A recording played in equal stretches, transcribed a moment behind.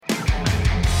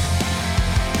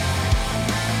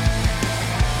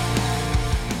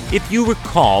If you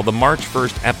recall the March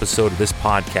 1st episode of this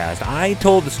podcast, I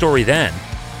told the story then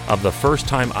of the first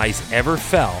time ice ever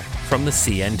fell from the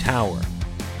CN Tower.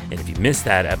 And if you missed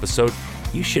that episode,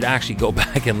 you should actually go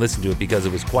back and listen to it because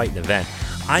it was quite an event.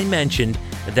 I mentioned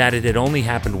that it had only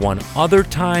happened one other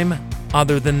time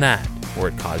other than that, where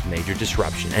it caused major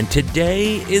disruption. And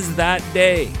today is that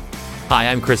day. Hi,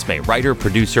 I'm Chris May, writer,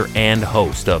 producer, and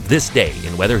host of This Day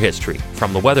in Weather History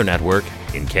from the Weather Network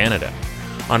in Canada.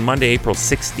 On Monday, April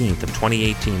 16th of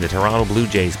 2018, the Toronto Blue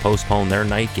Jays postponed their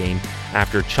night game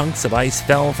after chunks of ice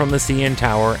fell from the CN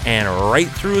Tower and right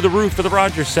through the roof of the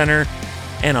Rogers Centre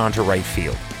and onto right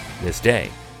field. This day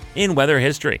in weather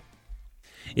history.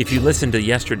 If you listened to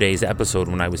yesterday's episode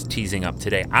when I was teasing up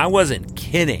today, I wasn't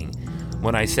kidding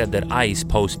when I said that ice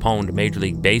postponed a Major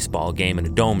League Baseball game in a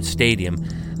domed stadium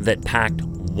that packed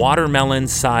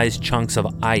watermelon-sized chunks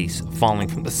of ice falling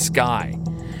from the sky.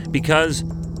 Because,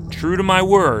 true to my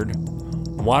word,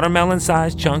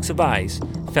 watermelon-sized chunks of ice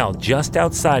fell just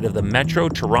outside of the Metro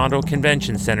Toronto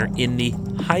Convention Centre in the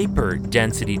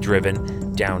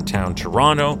hyper-density-driven downtown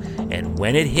Toronto, and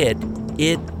when it hit,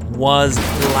 it was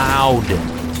loud.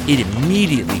 It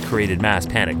immediately created mass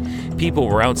panic. People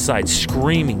were outside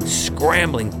screaming,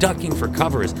 scrambling, ducking for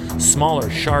cover as smaller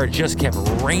shards just kept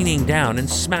raining down and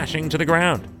smashing to the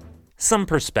ground. Some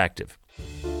perspective.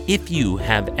 If you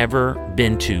have ever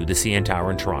been to the CN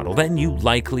Tower in Toronto, then you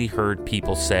likely heard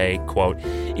people say, quote,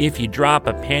 "If you drop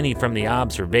a penny from the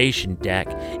observation deck,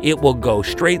 it will go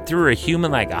straight through a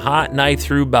human like a hot knife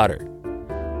through butter."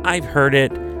 I've heard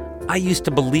it. I used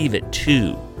to believe it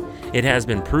too. It has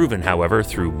been proven, however,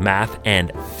 through math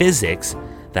and physics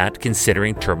that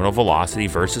considering terminal velocity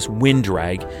versus wind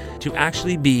drag to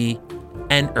actually be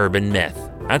an urban myth.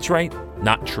 That's right,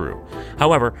 not true.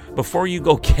 However, before you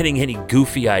go getting any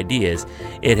goofy ideas,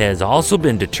 it has also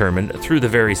been determined through the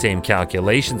very same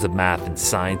calculations of math and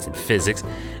science and physics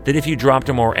that if you dropped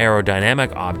a more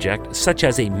aerodynamic object, such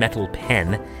as a metal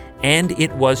pen, and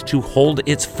it was to hold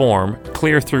its form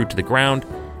clear through to the ground,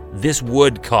 this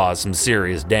would cause some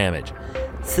serious damage.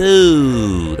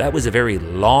 So, that was a very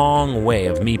long way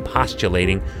of me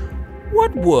postulating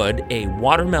what would a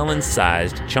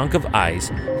watermelon-sized chunk of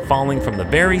ice falling from the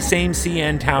very same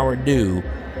CN Tower do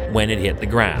when it hit the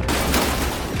ground?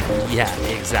 Yeah,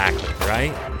 exactly,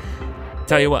 right?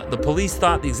 Tell you what, the police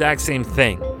thought the exact same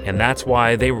thing, and that's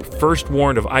why they were first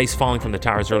warned of ice falling from the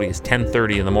tower as early as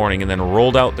 10:30 in the morning and then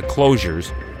rolled out the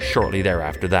closures shortly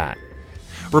thereafter that.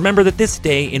 Remember that this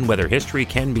day in weather history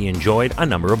can be enjoyed a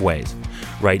number of ways.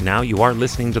 Right now, you are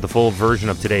listening to the full version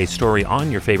of today's story on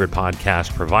your favorite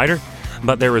podcast provider,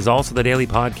 but there is also the daily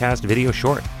podcast video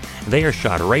short. They are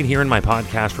shot right here in my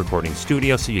podcast recording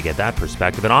studio, so you get that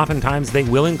perspective, and oftentimes they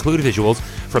will include visuals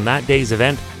from that day's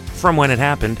event from when it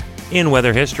happened in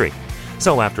weather history.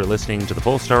 So after listening to the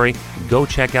full story, go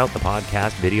check out the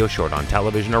podcast video short on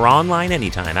television or online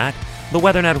anytime at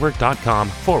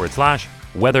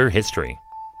theweathernetwork.com/weather history.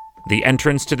 The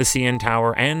entrance to the CN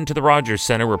Tower and to the Rogers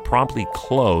Centre were promptly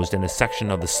closed, and a section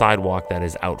of the sidewalk that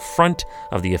is out front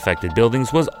of the affected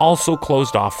buildings was also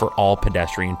closed off for all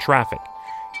pedestrian traffic.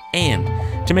 And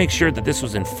to make sure that this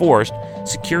was enforced,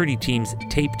 security teams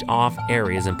taped off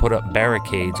areas and put up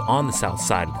barricades on the south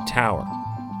side of the tower.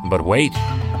 But wait,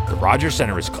 the Rogers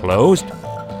Centre is closed?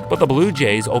 But the Blue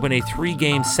Jays open a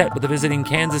 3-game set with the visiting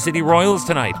Kansas City Royals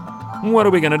tonight. What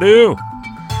are we going to do?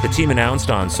 The team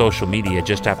announced on social media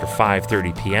just after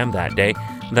 5:30 p.m. that day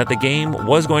that the game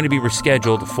was going to be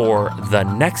rescheduled for the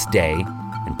next day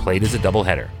and played as a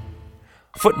doubleheader.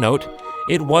 Footnote,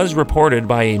 it was reported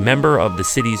by a member of the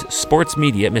city's sports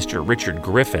media, Mr. Richard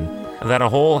Griffin, that a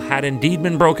hole had indeed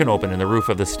been broken open in the roof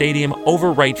of the stadium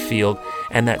over right field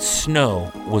and that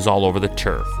snow was all over the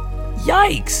turf.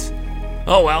 Yikes!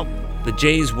 Oh well, the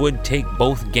Jays would take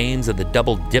both games of the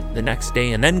double dip the next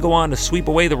day and then go on to sweep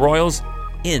away the Royals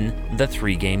in the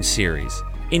 3-game series.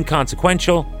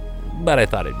 Inconsequential, but I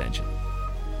thought I'd mention.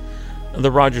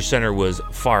 The Rogers Centre was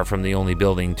far from the only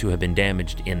building to have been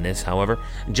damaged in this, however.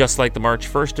 Just like the March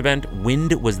 1st event,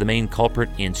 wind was the main culprit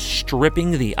in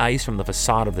stripping the ice from the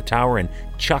facade of the tower and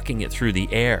chucking it through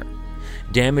the air.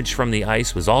 Damage from the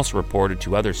ice was also reported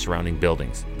to other surrounding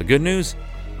buildings. The good news?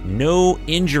 No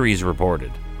injuries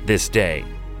reported this day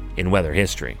in weather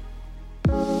history.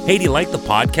 Hey, do you like the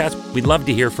podcast? We'd love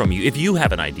to hear from you. If you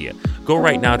have an idea, go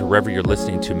right now to wherever you're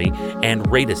listening to me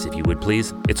and rate us if you would,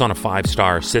 please. It's on a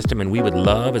 5-star system, and we would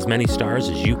love as many stars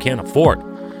as you can afford.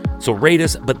 So rate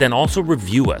us, but then also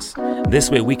review us. This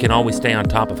way we can always stay on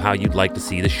top of how you'd like to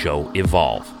see the show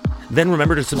evolve. Then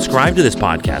remember to subscribe to this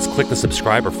podcast. Click the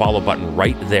subscribe or follow button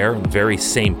right there on the very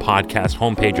same podcast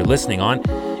homepage you're listening on.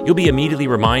 You'll be immediately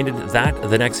reminded that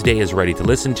the next day is ready to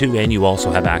listen to, and you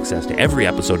also have access to every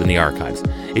episode in the archives.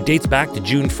 It dates back to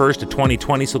June 1st of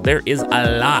 2020, so there is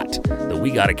a lot that we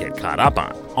got to get caught up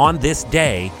on this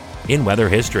day in weather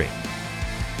history.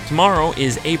 Tomorrow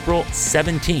is April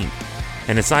 17th,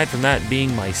 and aside from that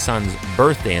being my son's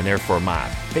birthday and therefore my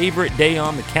favorite day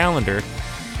on the calendar,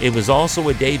 it was also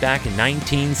a day back in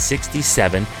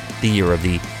 1967, the year of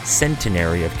the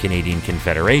centenary of Canadian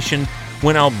Confederation,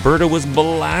 when Alberta was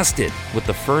blasted with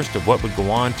the first of what would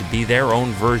go on to be their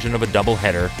own version of a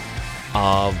doubleheader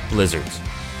of blizzards.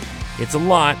 It's a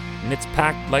lot, and it's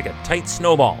packed like a tight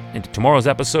snowball into tomorrow's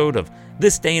episode of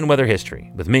This Day in Weather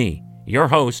History with me, your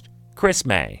host, Chris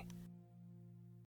May.